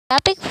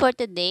Topic for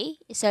today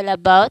is all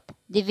about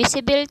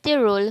divisibility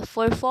rule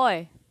for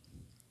 4.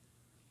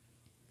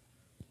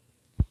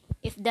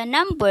 If the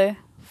number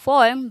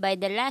formed by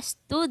the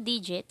last two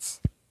digits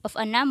of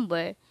a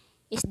number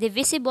is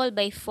divisible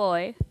by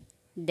 4,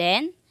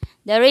 then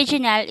the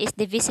original is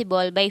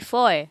divisible by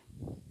 4.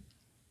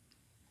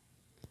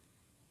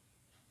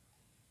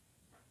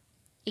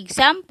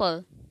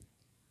 Example,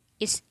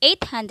 is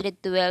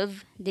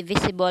 812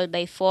 divisible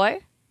by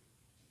 4?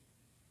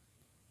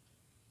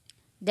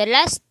 The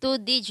last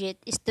two digit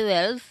is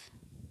 12.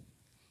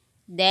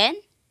 Then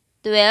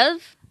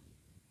 12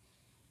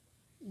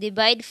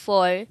 divide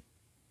 4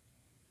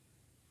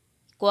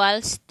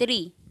 equals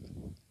 3.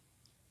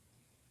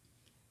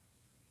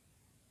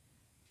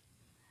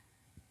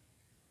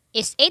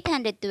 Is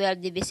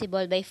 812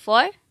 divisible by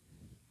 4?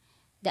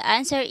 The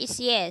answer is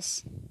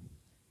yes.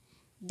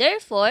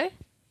 Therefore,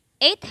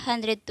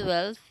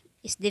 812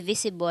 is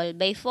divisible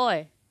by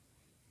 4.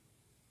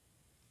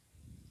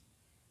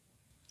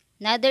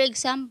 Another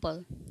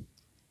example.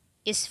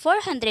 Is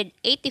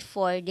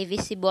 484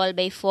 divisible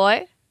by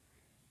 4?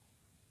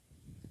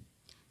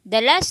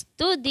 The last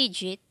two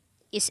digit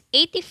is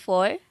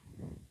 84.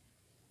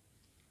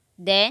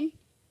 Then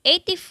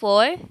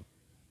 84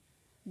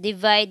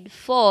 divide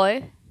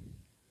 4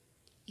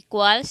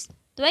 equals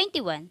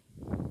 21.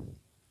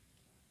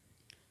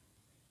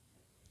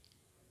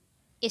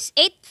 Is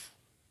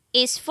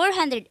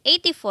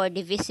 484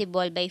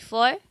 divisible by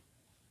 4?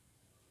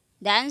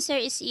 The answer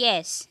is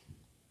yes.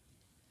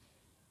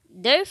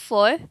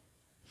 Therefore,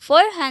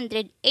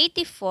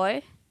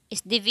 484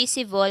 is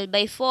divisible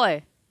by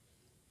 4.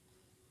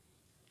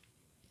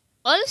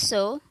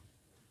 Also,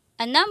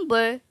 a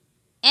number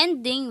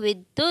ending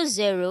with two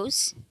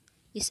zeros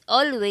is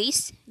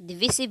always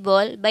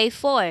divisible by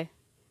 4.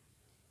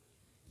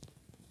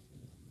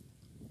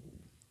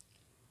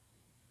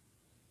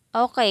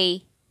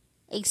 Okay,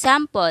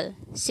 example,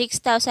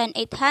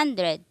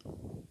 6,800,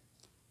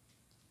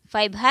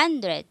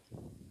 500,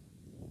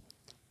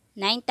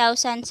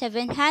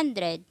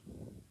 9,700,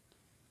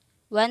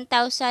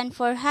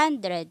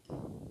 1,400,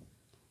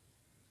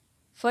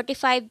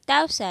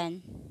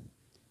 45,000,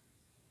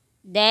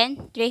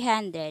 then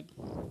 300.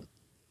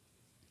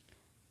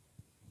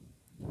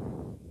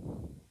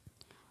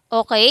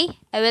 Okay,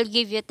 I will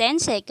give you 10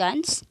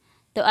 seconds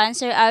to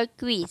answer our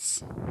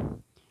quiz.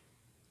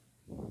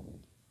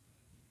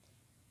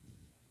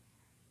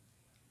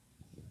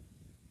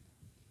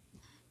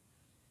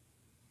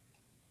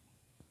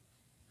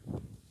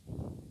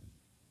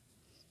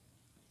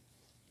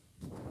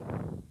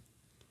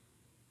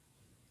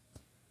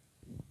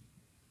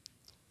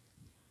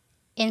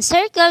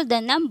 Encircle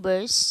the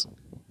numbers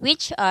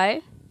which are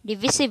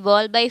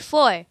divisible by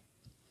 4.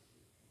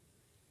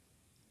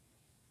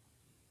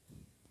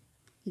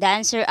 The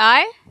answer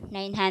are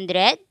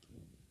 900,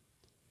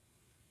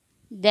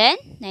 then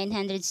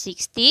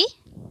 960,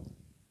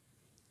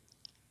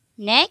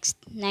 next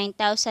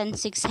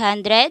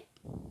 9,600,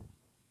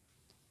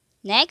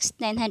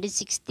 next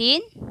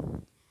 916,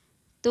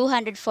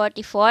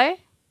 244,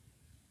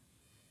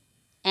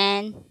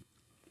 and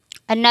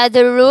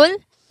another rule,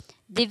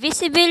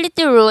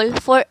 divisibility rule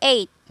for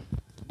 8.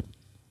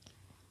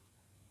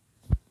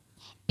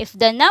 If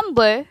the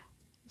number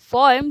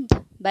formed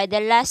by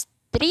the last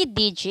three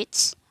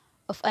digits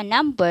of a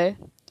number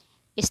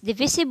is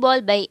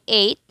divisible by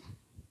 8,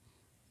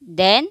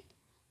 then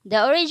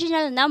the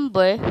original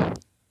number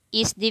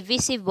is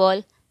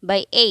divisible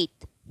by 8.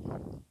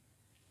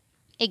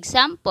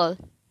 Example,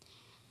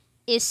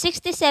 is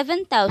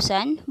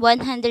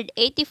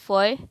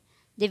 67,184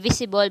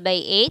 divisible by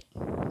 8?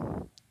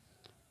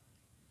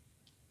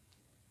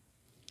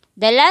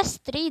 The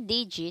last three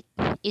digit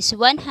is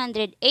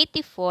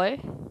 184.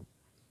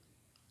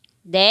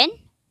 Then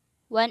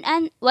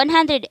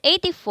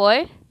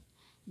 184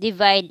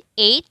 divide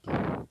 8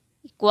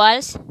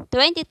 equals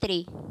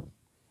 23.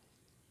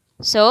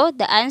 So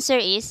the answer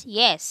is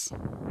yes.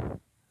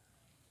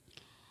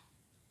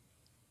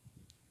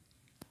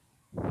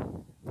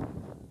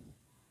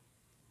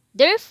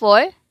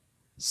 Therefore,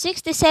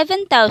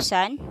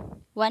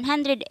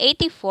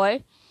 67,184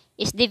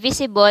 is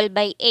divisible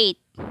by 8.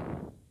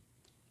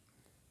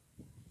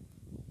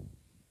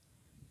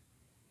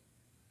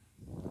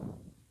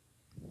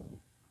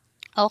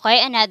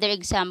 Okay, another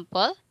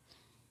example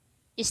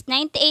is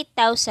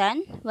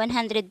 98,128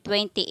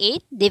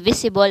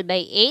 divisible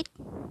by 8.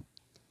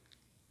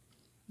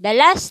 The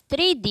last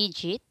three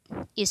digit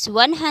is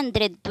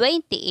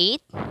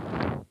 128.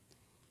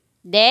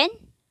 Then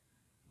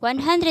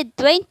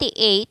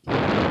 128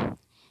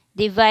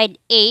 divide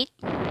 8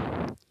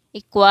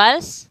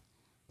 equals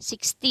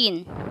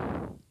 16.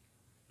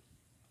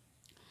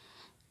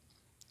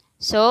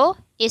 So,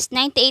 is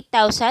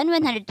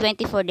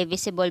 98,124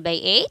 divisible by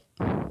 8?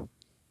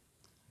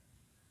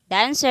 The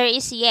answer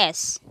is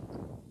yes.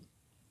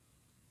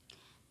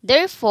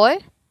 Therefore,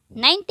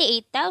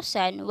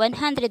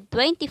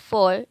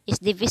 98,124 is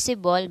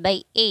divisible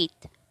by 8.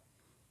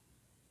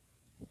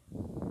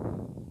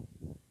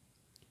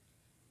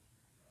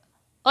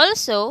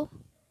 Also,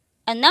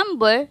 a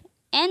number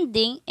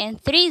ending in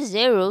 3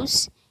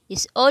 zeros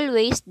is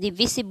always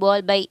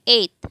divisible by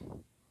 8.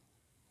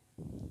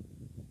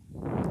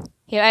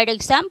 Here are the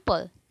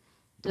example.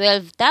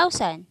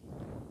 12,000,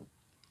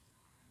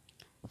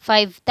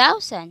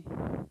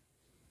 5,000,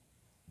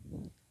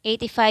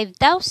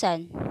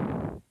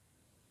 85,000,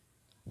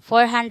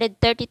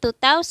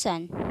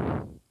 432,000,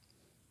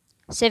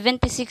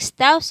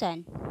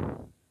 76,000,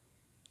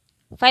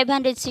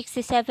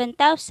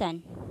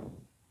 567,000,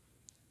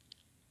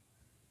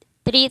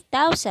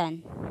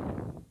 3,000.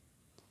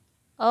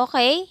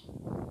 Okay,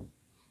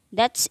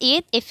 that's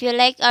it. If you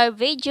like our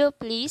video,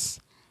 please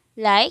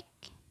like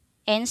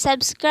and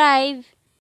subscribe.